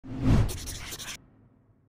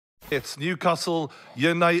It's Newcastle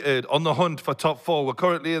United on the hunt for top 4. We're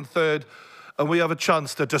currently in 3rd, and we have a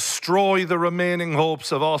chance to destroy the remaining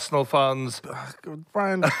hopes of Arsenal fans.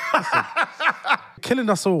 Brian, listen, killing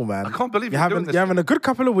us all, man. I can't believe you're doing this. You're having a good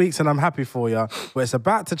couple of weeks, and I'm happy for you. But it's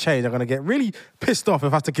about to change. I'm going to get really pissed off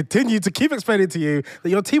if I have to continue to keep explaining to you that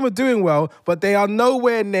your team are doing well, but they are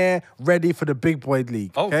nowhere near ready for the big boy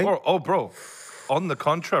league. Okay? Bro. On the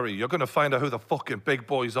contrary, you're going to find out who the fucking big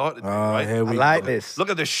boys are today, right? Here we I like this. Look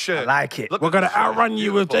at this shit. I like it. Look We're at going this to shit. outrun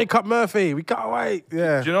you with Jacob Murphy. We can't wait.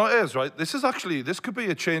 Yeah. Do you know what it is, right? This could be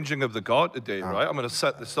a changing of the guard today, right? I'm going to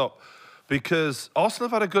set this up because Arsenal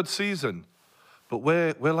have had a good season, but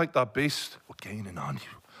we're like that beast. We're gaining on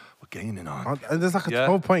you. We're gaining on. And there's like a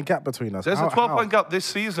 12-point gap between us. There's a 12-point gap this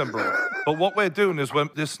season, bro. But what we're doing is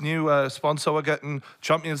when this new sponsor we're getting,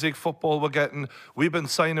 Champions League football we've been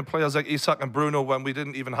signing players like Isak and Bruno when we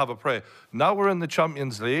didn't even have a prayer. Now we're in the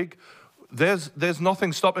Champions League. There's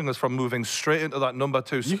nothing stopping us from moving straight into that number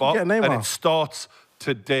 2 spot. can get Neymar. And it starts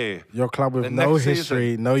today. Your club with The no next history,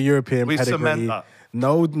 season, no European we pedigree, cement that.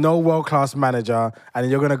 no world-class manager, and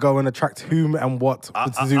you're going to go and attract whom and what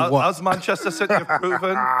to do what. As Manchester City have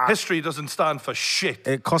proven, history doesn't stand for shit.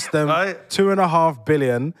 It cost them Right? $2.5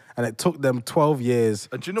 billion, and it took them 12 years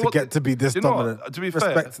And do you know to what get to be this you know what? dominant. To be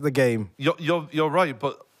Respect fair, the game. You're right,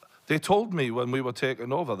 but they told me when we were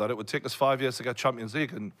taking over that it would take us 5 years to get Champions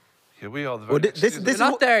League, and here we are. You're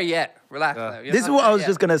not there yet. Relax now. You're This is not what there I was yet.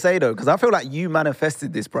 just going to say, though, because I feel like you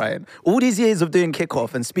manifested this, Brian. All these years of doing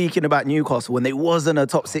kickoff and speaking about Newcastle when they wasn't a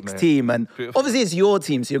top 6 team. And Beautiful. obviously it's your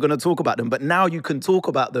team, so you're going to talk about them. But now you can talk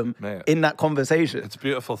about them in that conversation. It's a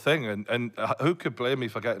beautiful thing, and who could blame me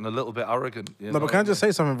for getting a little bit arrogant? You No, know but can I what just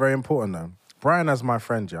say something very important, though? Brian, as my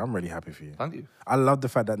friend, I'm really happy for you. Thank you. I love the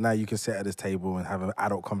fact that now you can sit at this table and have an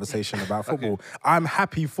adult conversation about football. I'm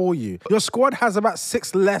happy for you. Your squad has about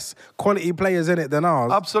 6 less quality players in it than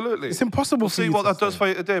ours. Absolutely. It's impossible We'll for see you what to that does say. for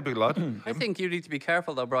you today, big lad. I think you need to be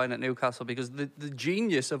careful, though, Brian, at Newcastle, because the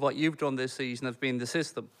genius of what you've done this season has been the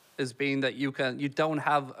system. Has been that you don't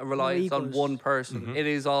have a reliance on one person. It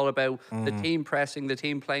is all about the team pressing, the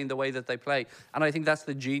team playing the way that they play. And I think that's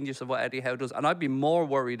the genius of what Eddie Howe does. And I'd be more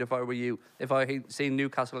worried if I were you, if I had seen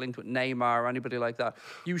Newcastle linked with Neymar or anybody like that.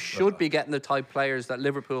 You should be getting the type players that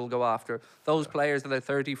Liverpool go after. Those players that are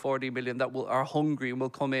 30, 40 million that are hungry and will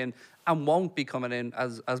come in and won't be coming in,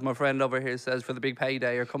 as my friend over here says, for the big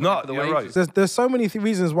payday or coming in for the wages. Right. There's so many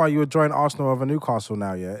reasons why you would join Arsenal over Newcastle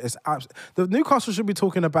now, yeah? The Newcastle should be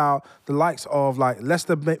talking about the likes of, like,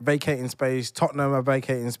 Leicester vacating space, Tottenham are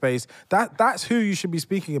vacating space. That's who you should be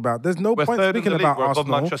speaking about. There's no We're point third in speaking the league. about We're above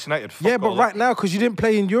Arsenal. Manchester United. Yeah, Fuck but all right that. now, because you didn't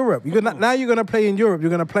play in Europe, now you're going to play in Europe. You're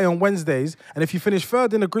going to play on Wednesdays, and if you finish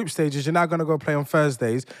 3rd in the group stages, you're now going to go play on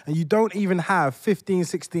Thursdays, and you don't even have 15,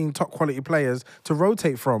 16 top quality players to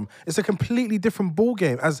rotate from. It's a completely different ball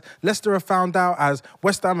game, as Leicester have found out, as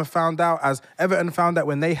West Ham have found out, as Everton found out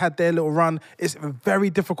when they had their little run. It's very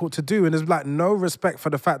difficult to do, and there's like no respect for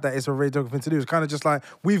the fact that it's a very difficult thing to do. It's kind of just like,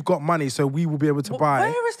 we've got money, so we will be able to buy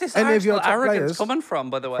Where is this any of your Arsenal top arrogance players. coming from,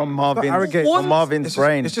 by the way? From arrogant. Marvin's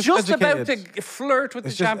brain. It's just educated. about to flirt with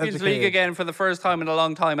It's the just Champions League educated. again for the first time in a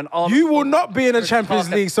long time. And all You will not be in a Champions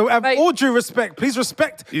talking. League, so have Mate, all due respect. Please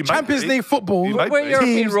respect You might Champions be. League football. You might we're be.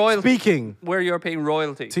 European teams royalty. speaking. We're European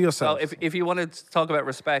royalty. To yourself. So if you wanted to talk about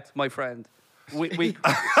respect, my friend, we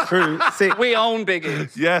True. See, we own Big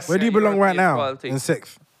E's. Yes. Where do you belong right European now? royalty. In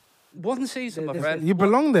 6th. One season, my friend. You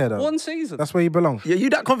belong there, though. One season. That's where you belong. you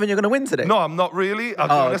that confident you're going to win today? No, I'm not really. I'll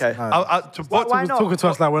be honest. okay. Why not? Talking to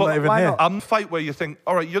us like we're not even here. I'm a fight where you think,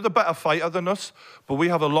 all right, you're the better fighter than us, but we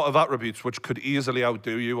have a lot of attributes which could easily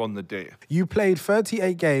outdo you on the day. You played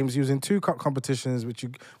 38 games. You was in 2 cup competitions, which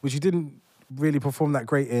you didn't really perform that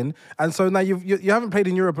great in. And so now you haven't played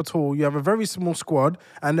in Europe at all. You have a very small squad,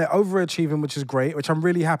 and they're overachieving, which is great, which I'm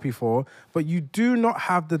really happy for. But you do not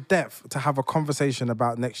have the depth to have a conversation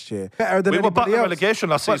about next year. Better than We were anybody battling else. relegation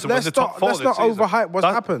last But season. We're in the top 4 let's this not season. overhype what's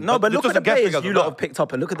happened. No, but It look at the doesn't get players bigger you than lot that. have picked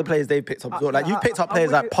up, and look at the players they've picked up. Like you've picked up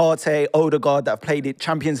players like Partey, Odegaard that have played in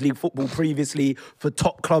Champions League football previously for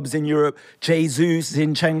top clubs in Europe. Jesus,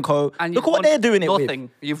 Zinchenko. And Look you've at what they're won doing it nothing.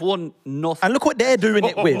 with. You've won nothing. And look what they're doing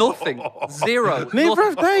it with. Nothing. Zero. Neither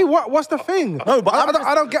have Nothing. they. What's the thing? No, but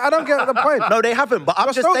I don't get the point. No, they haven't. But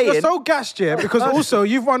I'm just saying. You're so gassed, yeah, because also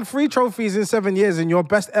you've won 3 trophies in 7 years in your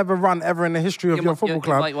best ever run ever in the history of your football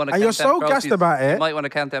club, might wanna and you're count them so trophies. gassed about it. You might want to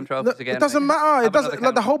count them trophies again. It doesn't matter. Have It doesn't. another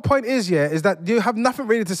Like, the count. whole point is that you have nothing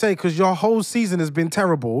really to say because your whole season has been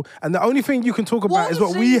terrible, and the only thing you can talk about One is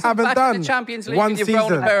what we season haven't back done. in the Champions League, One and you've thrown a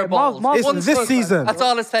season. pair of balls. It's One this season. That's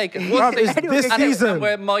all it's taken. Bruv, it's this And season.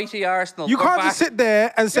 we're mighty Arsenal. You We're can't back. just sit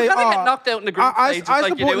there and say, You're gonna get knocked out in the group stages I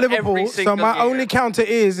like you support do Liverpool, every so single my year. only counter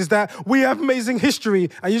is that we have amazing history,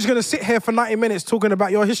 and you're just going to sit here for 90 minutes talking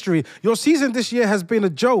about your history. Your season this year has been a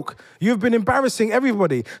joke. You've been embarrassing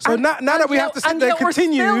everybody. So now that we have to sit there and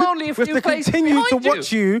continue, we have to continue to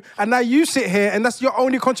watch you, and now you sit here, and that's your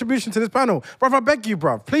only contribution to this panel. Bruv, I beg you,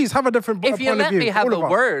 bruv, please have a different point of view. If you let me have a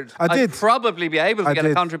word, I did. I'd probably be able to get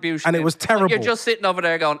a contribution. And it was terrible. But you're just sitting over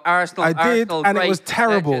there going, Arsenal, I did, Arsenal, and great, it was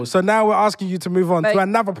terrible. legend. So now we're asking you to move on Mate. to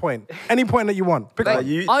another point. Any point that you want. Pick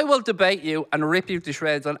one. I will debate you and rip you to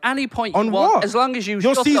shreds on any point On you want, what? as long as you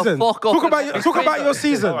Your shut season. the fuck up. Talk about your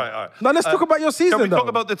season. All right. No, let's talk about your season. Can we talk though.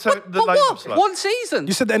 about the But lineups, what? lad? One season.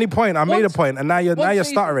 You said any point. I made a point, and now you're season.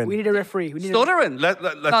 stuttering. We need a referee. We need Stuttering? Let's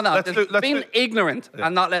Being ignorant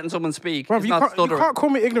and not letting someone speak Bruv, is you not can't stuttering. call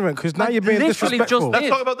me ignorant because now I you're being literally disrespectful. just Let's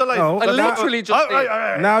talk about the lineups. No, I but now- literally just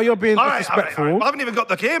did. Now you're being All right, disrespectful. I haven't even got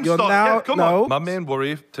the game You're started now- yet. Come no. on. My main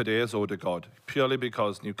worry today is Odegaard, purely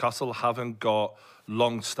because Newcastle haven't got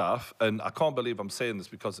Longstaff, and I can't believe I'm saying this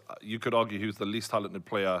because you could argue he was the least talented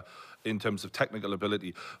player in terms of technical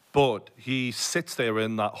ability, but he sits there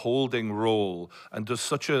in that holding role and does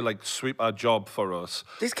such a sweeper job for us.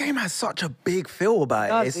 This game has such a big feel about it.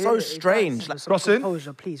 Does, It's so strange. Some Cross in.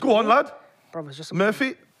 composure, please. Go on, lad. Brothers, just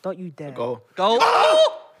Murphy. don't you dare. Go. Go.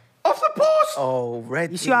 Off the post! Oh,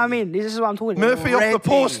 red. You see what I mean? This is what I'm talking about. Murphy off the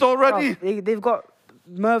post already. They've got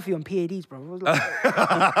Murphy on PADs, bro. It was like-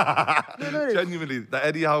 Genuinely, the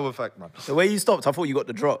Eddie Howe effect, man. The way you stopped, I thought you got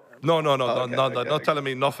the drop. No, okay, not telling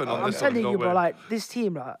me nothing on I'm this one. telling No you, way. bro, like, this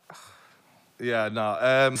team, like, Yeah,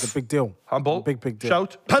 nah. It's a big deal. Handball. Big deal.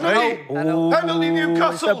 Shout. Penalty. Penalty,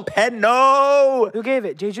 Newcastle. No. who gave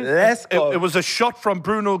it? JJ? Let's go. It was a shot from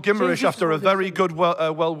Bruno Gimenez Jesus, after a what very is good,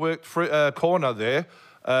 well-worked corner there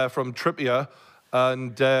from Trippier.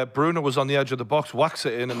 And Bruno was on the edge of the box, whacks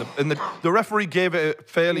it in, and the referee gave it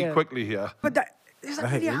fairly Yeah. quickly here. But that, it's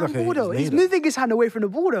like really a look at handball, his though. He's knee, though. moving his hand away from the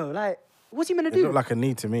ball, though. Like, what's he meant to It do? looked like a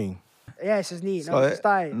knee to me. Yeah, it's his knee. No, Oh, it's his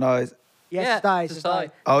thigh. No, it's, Yes, Yeah, it's thigh. it's It's his his thigh.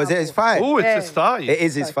 thigh. oh, is it his fight? Oh, it's Yeah. his thigh. It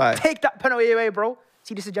is his fight. Take that penalty away, bro.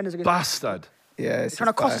 See, this agenda's against Bastard. Yeah, it's trying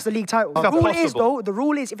to cost us the league title. Is The that rule is, possible? though, the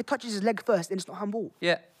rule is if it touches his leg first, then it's not handball.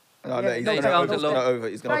 Yeah. No, Yeah, he's no, gonna he's over. out. He's gonna over.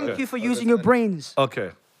 He's gonna Thank over. you for using your brains.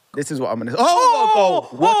 Okay. This is what I'm gonna. Oh, what a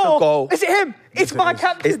goal! What a goal! Is it him? It's my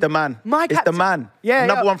captain. It's the man. My It's captain. the man. Yeah,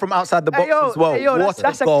 Another yo. one from outside the box Hey, yo, as well. hey, yo, What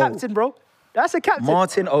that's a a goal! captain, bro. That's a captain.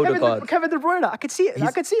 Martin Odegaard. Kevin De Bruyne. I could see it.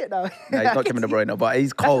 I could see it now. No, he's not Kevin De Bruyne, but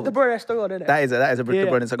he's cold. That's the De Bruyne still on, isn't it? That is a De Yeah.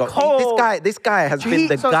 Bruyne. So Cold. this guy has been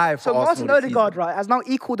the guy for so Arsenal. Martin this Odegaard, season. right, has now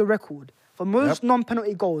equaled the record for most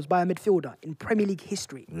non-penalty goals by a midfielder in Premier League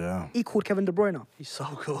history. Yeah. Equaled Kevin De Bruyne. He's so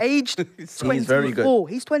cool. Aged 24. He's very good.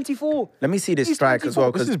 He's 24. Let me see this He's strike as 24.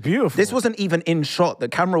 well. This 'cause is beautiful. This wasn't even in shot. The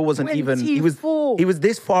camera wasn't even. He 24. was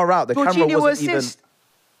this far out. The camera Jorginho wasn't even. assist.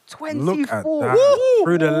 24. Look at that.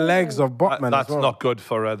 Through the legs of Botman That's as well. not good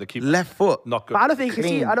for the keeper. Left foot. Not good. But I don't think you can see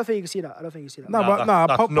Clean. it. I don't think you can see that. I don't think you can see that. No, Nah, but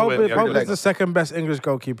that's Pope nowhere near Pope good. is the second best English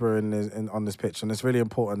goalkeeper on this pitch, and it's really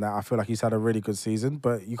important that I feel like he's had a really good season.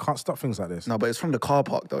 But you can't stop things like this. No, but it's from the car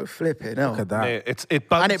park though. Flip it. No. Look at that. Mate, it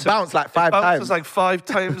bounces. it bounced like 5 It bounces times. like 5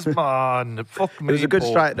 times, man. Fuck me. It was a good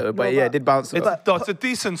Paul. strike though, but yeah, it did bounce. It's, it's a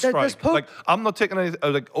decent There's strike. Pope- Like I'm not taking any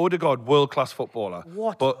Odegaard, world class footballer.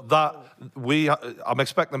 What? But I'm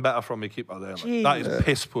expecting better from my keeper there. Like, that is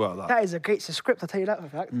piss poor. That is a great script, I'll tell you that for a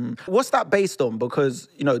fact. What's that based on? Because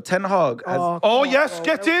Ten Hag has. Oh yes,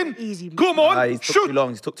 get in. Easy. Come on, He took shoot. too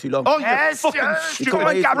long. He took too long. Oh, you Yes, fucking yes. He stupid. took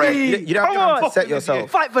way too long. You don't Come have to on. set yourself.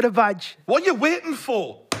 Fight for the badge. What are you waiting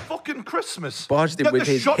for? Fucking Christmas. Barged him Get with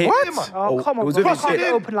the his shot hip. in, man. Oh, come on, it was bro. with You his can't hip.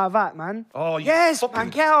 get open like that, man. Oh, you Yes, fucking- man,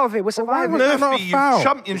 get out of it. We're surviving. was that not a Murphy, you foul?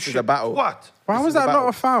 championship. a battle. What? Why This was is a that not battle.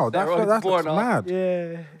 a foul? That's right, looks born mad.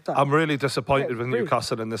 Yeah. I'm really disappointed with great.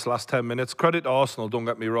 Newcastle in this last 10 minutes. Credit to Arsenal, don't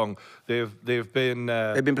get me wrong. They've been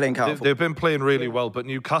playing counter they've been playing really well, but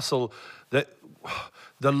Newcastle,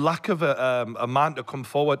 the lack of a man to come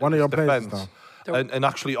forward One in of this your players defence now. and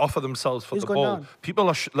actually offer themselves for Who's the gone ball. down? People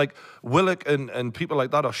are like Willock and people like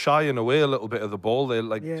that are shying away a little bit of the ball. They're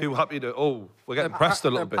like Yeah. too happy to we're getting pressed a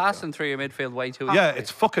little bit. They're passing through your midfield way too Yeah, easily. it's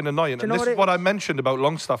fucking annoying. you And know this what is it what I is? mentioned about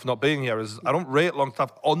Longstaff not being here is I don't rate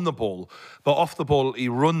Longstaff on the ball, but off the ball he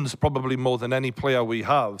runs probably more than any player we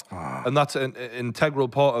have. And that's an integral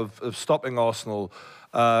part of stopping Arsenal.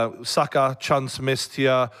 Saka, chance missed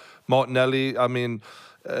here. Martinelli, I mean,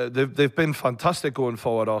 they've been fantastic going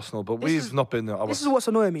forward, Arsenal, but we've not been there. This is what's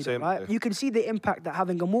annoying me, though, Same right? thing. You can see the impact that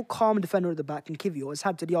having a more calm defender at the back than Kivio has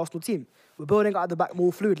had to the Arsenal team. We're building out at the back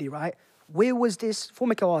more fluidly, right? Where was this, for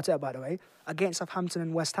Mikel Arteta, by the way, against Southampton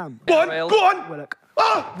and West Ham? Go on, Well, go on. Willock.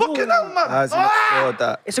 Oh, fucking hell, man. Has he not scored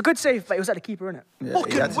that? It's a good save, but it was at the keeper, innit? Yeah,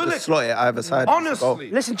 Fucking he had to Willock. just slot it either side. Honestly.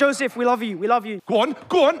 Listen, Joseph, we love you. We love you. Go on,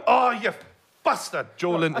 go on. Oh, you bastard.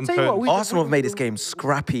 Joe Linton tell you what, turns. Arsenal have made this game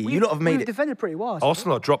scrappy. You lot have made We've it. defended pretty well.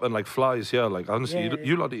 Arsenal are dropping like flies here. Like, honestly, Yeah.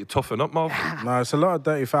 you lot need to toughen up, Marv. No, it's a lot of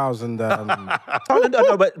dirty fouls and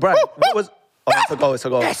No, but Brian, what was... Oh, it's a goal, it's a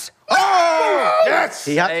goal. Yes! Oh, yes.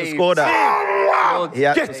 He had to Hey, score that. He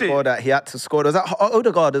had Get to it. score that. He had to score. Was that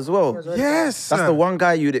Odegaard as well? yes, That's the one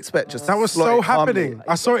guy you'd expect just That to was slot so it calmly. happening.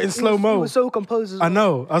 I saw it in slow He mo. was so composed as well. I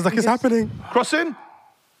know. I was like, it's happening. Cross in.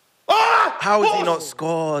 Ah! How has he Post. not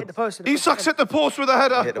scored? Hit the post. He sucks hit the post with a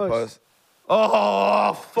header. Hit the post.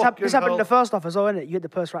 Oh, fucking This happened in hell. the first half as well, innit? You hit the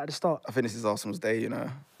post right at the start. I think this is Arsenal's day, you know.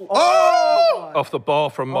 Off the bar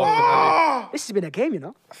from Martinelli. This has been a game, you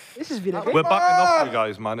know? This has been a game. We're backing up, you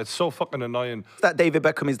guys, man. It's so fucking annoying. That David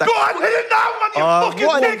Beckham is that. Go on, hit it now, man. You fucking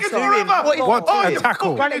what are you take it doing? forever. What is- What Oh, a you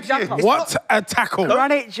tackle. Granite fucking Xhaka. idiot. What a tackle.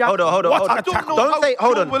 Granite Xhaka. Hold on. What? Hold I on. don't know Don't how say.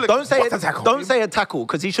 Hold Joe on. Willock- Don't say. What a tackle. Don't say a tackle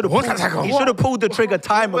because he should have. What a tackle. He should have pulled the trigger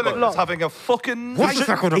time Willock ago. is having a fucking What night a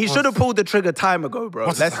tackle that He was. should have pulled the trigger time ago, bro.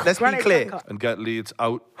 What's Let's be Granite clear. Xhaka. and get Leeds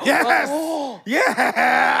out. Yes!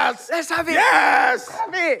 Yes! Let's have it. Yes!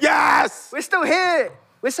 Have it. Yes! We're still here.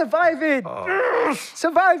 We're surviving.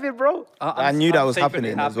 Surviving, bro. I knew that was secretly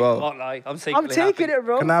happening as happy, well. can't lie. I'm I'm secretly taking happy. it,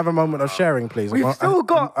 bro. Can I have a moment of sharing, please? We've still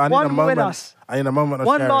got I need one a moment. win us. I need a moment of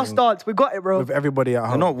One sharing last dance. We got it, bro. with everybody at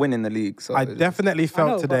They're home. not winning the league, so I definitely felt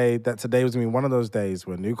know, but- today that today was going to be one of those days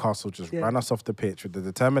where Newcastle just ran us off the pitch with the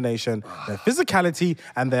determination, their physicality,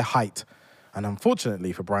 and their height. And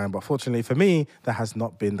unfortunately for Brian, but fortunately for me, that has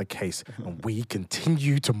not been the case. And we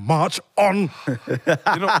continue to march on. You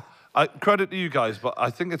know, credit to you guys, but I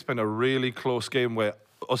think it's been a really close game where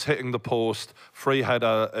us hitting the post, free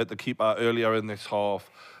header at the keeper earlier in this half.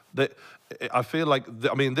 I feel like,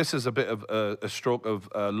 I mean, this is a bit of a stroke of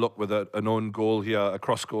luck with an own goal here. A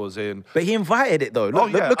cross goes in. But he invited it though.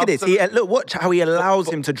 Look, yeah, look at this. Look, watch how he allows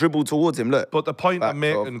him to dribble towards him. Look. But the point I'm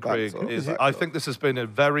Backs off, making, backs Craig, off, is backs I off. think this has been a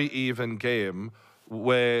very even game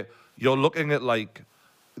where you're looking at like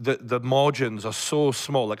the margins are so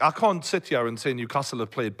small. Like I can't sit here and say Newcastle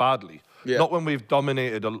have played badly. Yeah. Not when we've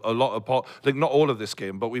dominated a lot of like not all of this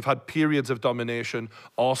game, but we've had periods of domination.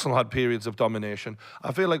 Arsenal had periods of domination.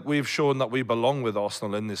 I feel like we've shown that we belong with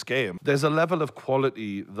Arsenal in this game. There's a level of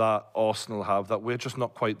quality that Arsenal have that we're just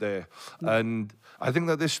not quite there. And I think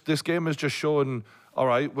that this game has just shown, all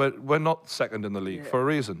right, we're not second in the league for a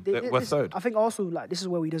reason. We're third. I think also like this is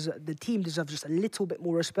where the team deserves just a little bit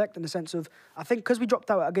more respect in the sense of I think because we dropped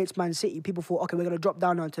out against Man City, people thought okay we're gonna drop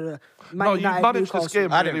down onto the Man No, you United, managed Newcastle. this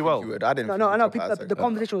game I really didn't think well. you would. I didn't. No, think no, I you'd know. top People, out the second.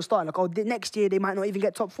 conversation was starting like, oh, next year they might not even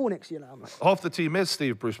get top 4 next year. Now, I'm like, Half the team is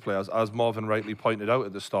Steve Bruce players, as Marvin rightly pointed out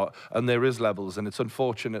at the start, and there is levels, and it's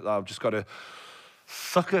unfortunate that I've just got to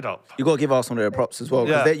suck it up. You got to give Arsenal their props as well.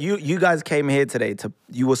 Yeah. Because you guys came here today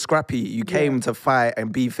you were scrappy. You came to fight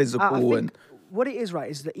and be I physical. think And what it is, right,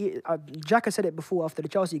 is that Jack has said it before after the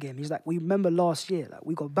Chelsea game. He's like, we remember last year, like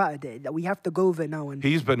we got battered there. Like, we have to go there now and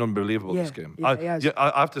He's been unbelievable Yeah, this game. yeah, he has.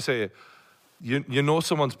 I have to say, you know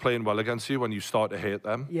someone's playing well against you when you start to hate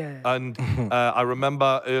them. Yeah. And I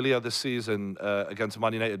remember earlier this season against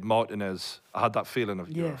Man United, Martinez, I had that feeling of,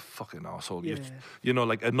 you're Yeah. a fucking arsehole. Yeah. You know,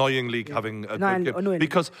 like annoyingly having a good game. Annoyingly.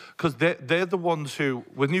 Because they're the ones who,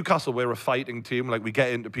 with Newcastle, we're a fighting team. Like we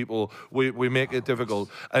get into people, we make it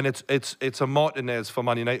difficult. And it's a Martinez for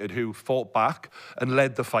Man United who fought back and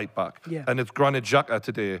led the fight back. Yeah. And it's Granit Xhaka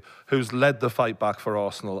today who's led the fight back for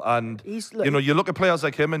Arsenal. And, Look, you know, you look at players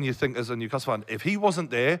like him and you think as a Newcastle fan, if he wasn't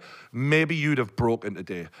there, maybe you'd have broken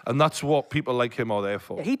today. And that's what people like him are there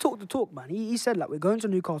for. Yeah, he talked the talk, man. He said like we're going to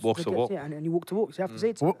Newcastle Walks the get- walk. yeah, and he walked the walk. So you have to say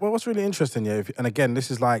it. To him. What's really interesting, yeah, and again, this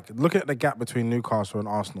is like looking at the gap between Newcastle and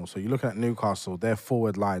Arsenal. So you're looking at Newcastle, their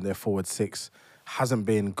forward line, their forward six hasn't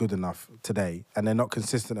been good enough today, and they're not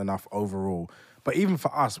consistent enough overall. But even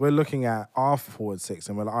for us, we're looking at our forward six,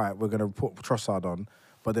 and we're like, all right, we're going to put Trossard on.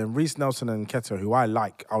 But then Reece Nelson and Keto, who I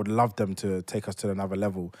like, I would love them to take us to another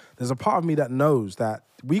level. There's a part of me that knows that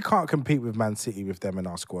we can't compete with Man City with them in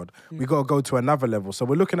our squad. We got to go to another level. So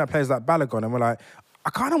we're looking at players like Balogun, and we're like, I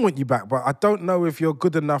kind of want you back, but I don't know if you're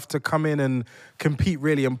good enough to come in and compete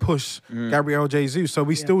really and push Gabriel Jesus. So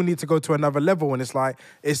we still need to go to another level, and it's like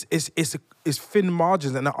it's thin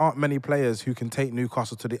margins, and there aren't many players who can take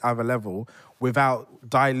Newcastle to the other level without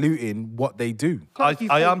diluting what they do. I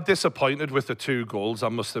am disappointed with the 2 goals, I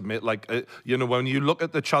must admit. Like, you know, when you look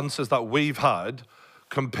at the chances that we've had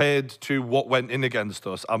compared to what went in against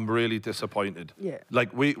us, I'm really disappointed. Yeah.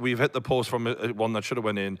 Like, we've hit the post from one that should have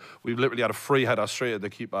went in. We've literally had a free header straight at the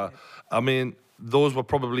keeper. I mean, those were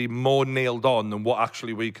probably more nailed on than what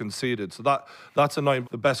actually we conceded. So that's annoying.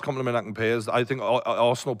 The best compliment I can pay is I think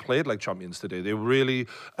Arsenal played like champions today. They really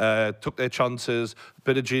took their chances.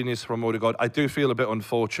 Bit of genius from Odegaard. I do feel a bit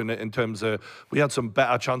unfortunate in terms of we had some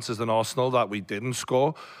better chances than Arsenal that we didn't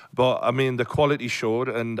score. But, I mean, the quality showed,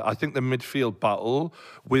 and I think the midfield battle,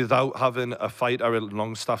 without having a fighter and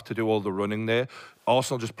Longstaff to do all the running there,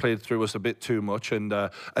 Arsenal just played through us a bit too much, and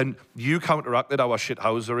you counteracted our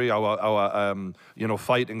shithousery, our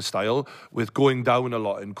fighting style with going down a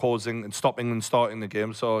lot and causing and stopping and starting the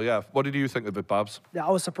game. So yeah, what did you think of it, Babs? Yeah,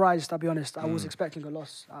 I was surprised. I'll be honest. I was expecting a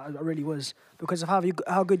loss. I really was, because of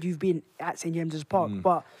how good you've been at St James's Park.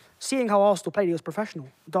 But seeing how Arsenal played, it was professional.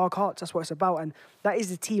 Dark hearts, that's what it's about. And that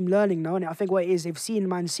is the team learning now. And I think what it is, they've seen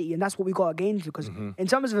Man City, and that's what we got against. Because in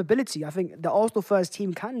terms of ability, I think the Arsenal first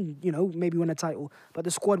team can, maybe win a title. But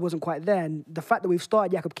the squad wasn't quite there. And the fact that we've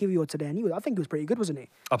started Jakub Kiwior today, and I think he was pretty good, wasn't he?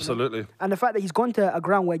 Absolutely. And the fact that he's gone to a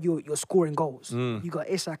ground where you're scoring goals. You got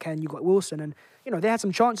Isak and you got Wilson. And, they had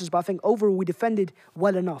some chances. But I think overall we defended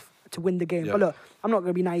well enough to win the game. Yeah. But look, I'm not going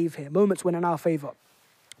to be naive here. Moments went in our favour.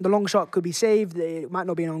 The long shot could be saved. It might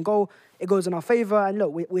not be an own goal. It goes in our favour. And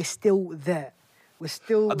look, we're still there. We're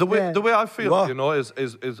still there. The way I feel,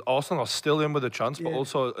 is Arsenal are still in with a chance. But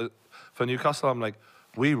also for Newcastle, I'm like,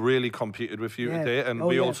 we really competed with you today. And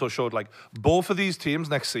we also showed, like, both of these teams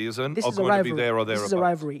next season are going to be there or thereabouts. This is a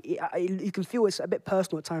rivalry. You can feel it's a bit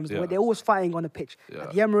personal at times. They're always fighting on the pitch.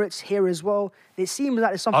 At the Emirates, here as well. It seems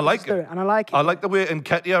like there's something I like it. And I like it. I like the way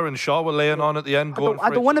Nketiah and Shaw were laying on at the end. I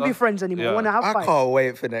don't want to be friends anymore. I want to have I fights. can't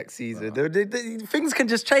wait for next season. Things can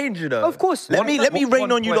just change, Of course. Let me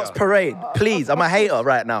rain on you lot's parade, please. I'm a hater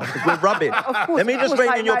right now because we're rubbing. Let me just rain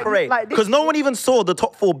on your parade, because no one even saw the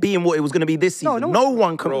top four being what it was going to be this season. No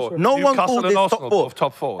one called this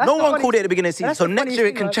top four. No one called it at the beginning of the season. So next year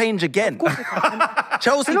it can change again.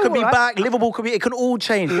 Chelsea could be back. Liverpool could be. It can all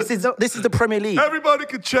change. This is the Premier League. Everybody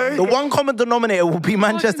could change. The one common denominator will be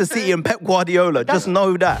Manchester City and Pep Guardiola. Just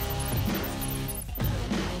know that.